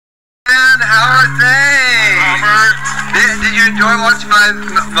you enjoy watching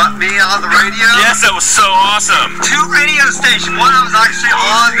me on the radio? Yes, that was so awesome. 2 radio stations. One I was actually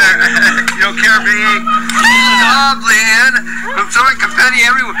on there. You know, Caribbean. Man. We're throwing confetti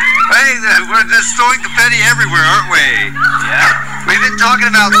everywhere. Hey, we're just throwing confetti everywhere, aren't we? Yeah. We've been talking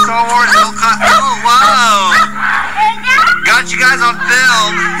about Star Wars. Oh, wow. Got you guys on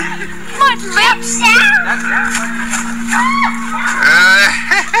film. My lips.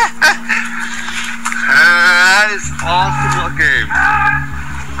 That is awesome looking.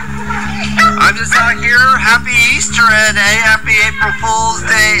 I'm just out here. Happy Easter and happy April Fool's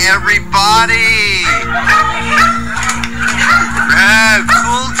Day, everybody.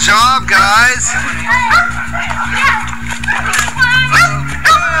 Cool job, guys.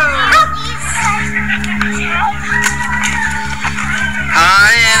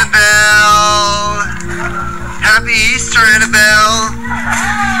 Hi, Annabelle. Happy Easter, Annabelle.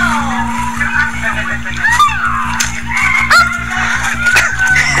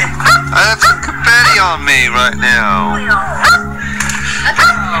 I have some confetti on me right now.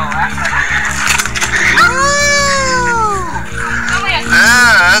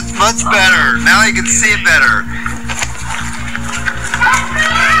 Yeah, that's much better. Now you can see it better.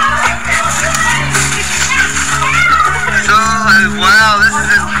 So, wow, this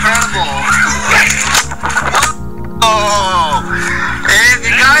is incredible. Oh, and if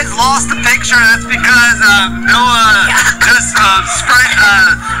you guys lost the picture, that's because Noah just sprayed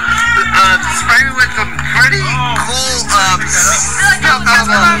me with some pretty cool stuff out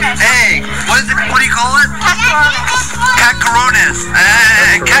of egg. What do you call it? Cat Coronas.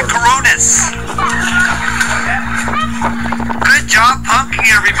 Cat Coronas. Good job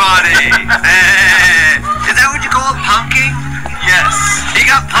punking, everybody. Is that what you call it, punking? Yes. He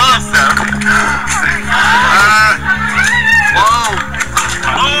got punked. Whoa.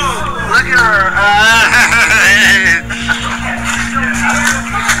 Oh, look at her.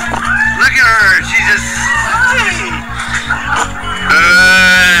 Look at her. She just...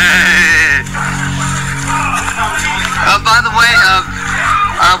 by the way,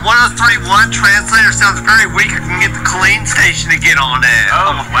 1031 translator sounds very weak. I can get the Colleen station to get on it.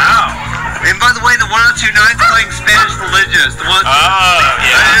 Oh, wow. And by the way, the 1029 is playing Spanish Religious. The one...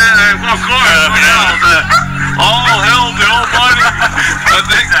 yeah. Of course. All hell to Almighty.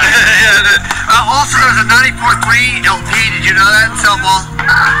 Also, there's a 94.3 LP. Did you know that in Selma?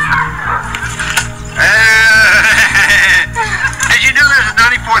 Did you know there's a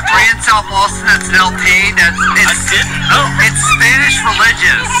 94.3 in South Boston that's an LP? I didn't know. It's Spanish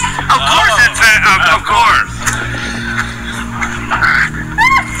Religious. Of course it's... of course.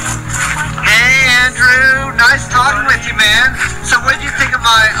 Hey, Andrew. Nice talking with you, man. So what did you think of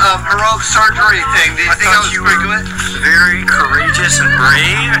my heroic surgery thing? Did you think I was pretty good? Very courageous and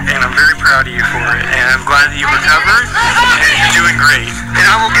brave, and I'm very proud of you for it. And I'm glad that you recovered, and you're doing great. And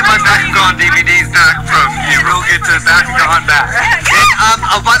I will get my Bakugan DVDs back from you. We'll get to Bakugan back.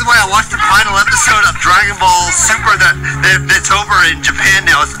 And, by the way, I watched the final episode of Dragon Ball Super that's over in Japan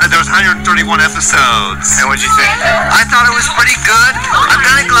now. There was 131 episodes. And what'd you think? I thought it was pretty good. I'm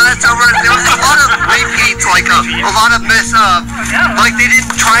kind of glad it's over. There was a lot of repeats, like a lot of like they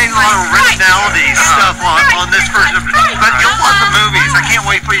didn't try a lot of originality stuff on this version. But you'll love the movies. I can't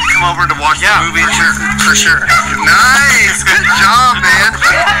wait for you to come over to watch the movies. For sure. Nice. Good job, man.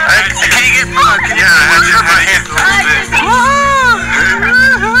 Can you get can you measure my hand a little bit?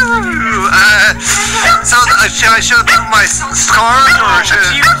 So should I show them my scars or should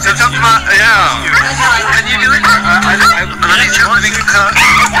I talk about Can you do it? Let me show them.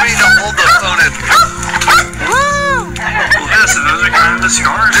 I need to hold the phone in. Yeah, so those are kind of the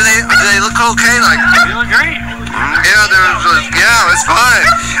scars. Do they look okay? Like They look great. Yeah, it's fine.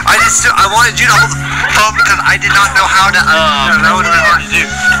 I wanted you to hold the phone because I did not know how to. That would have been hard to do.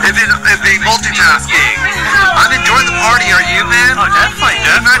 It'd be multitasking. I'm enjoying the party. Are you, man? Oh, definitely.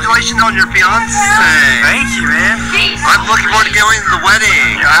 Congratulations on your fiance. Thank you, man. I'm looking forward to going to the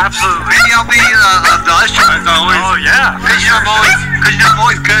wedding. Yeah, absolutely. Maybe I'll be the usher as always. Oh, yeah. Because I'm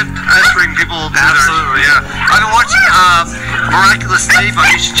always good at ushering people. Absolutely. Yeah. I've been watching Miraculous Ladybug.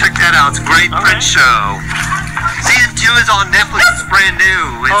 You should check that out. It's a great French show. Season 2 is on Netflix. It's brand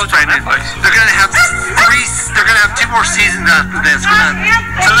new. It's on Netflix. They're gonna have 2 more seasons after this.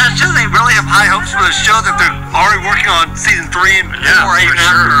 So that shows they really have high hopes for the show that they're already working on season 3 and 4 even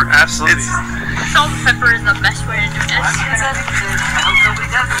after. Absolutely. Salt and pepper is the best way to do this.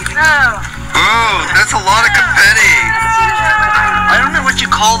 No. Oh, that's a lot of confetti. I don't know what you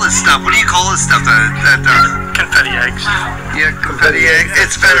call this stuff. What do you call this stuff? Confetti eggs. Yeah, confetti egg.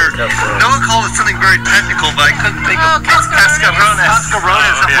 It's better. No one called it something very technical, but I couldn't think of. Cascarones.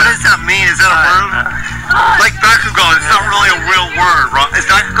 Cascarones. Oh, yeah. What does that mean? Is that a word? Like Bakugan, it's not really a real word, right? Is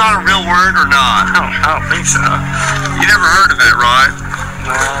Bakugan a real word or not? I don't think so. You never heard of it, right?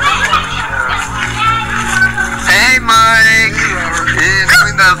 Hey, Mike. You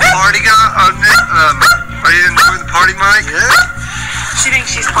enjoying the party, are you enjoying the party, Mike? She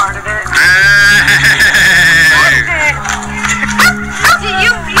thinks she's part of it. Hey.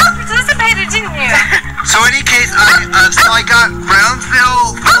 You participated, didn't you? So in any case, I got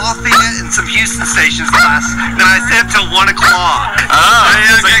Brownsville, Lafayette, and some Houston stations last. Then I stayed up till 1 o'clock. Oh,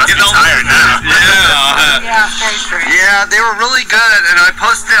 it's like, get must be tired now. Yeah. Yeah, very true. Yeah, they were really good, and I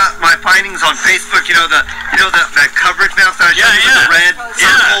posted my findings on Facebook. You know that coverage map that I showed you with the red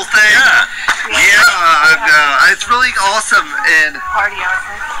circle thing. Yeah, it's really awesome, and Party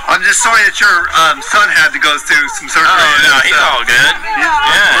outfit. I'm just sorry that your son had to go through some surgery. Oh, no, he's all good. Yeah.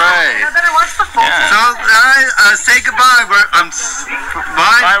 Right. I better watch the full. Yeah. So, say goodbye. Bye,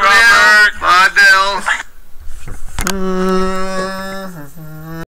 Bye, Bill. Robert. Bye, Bill.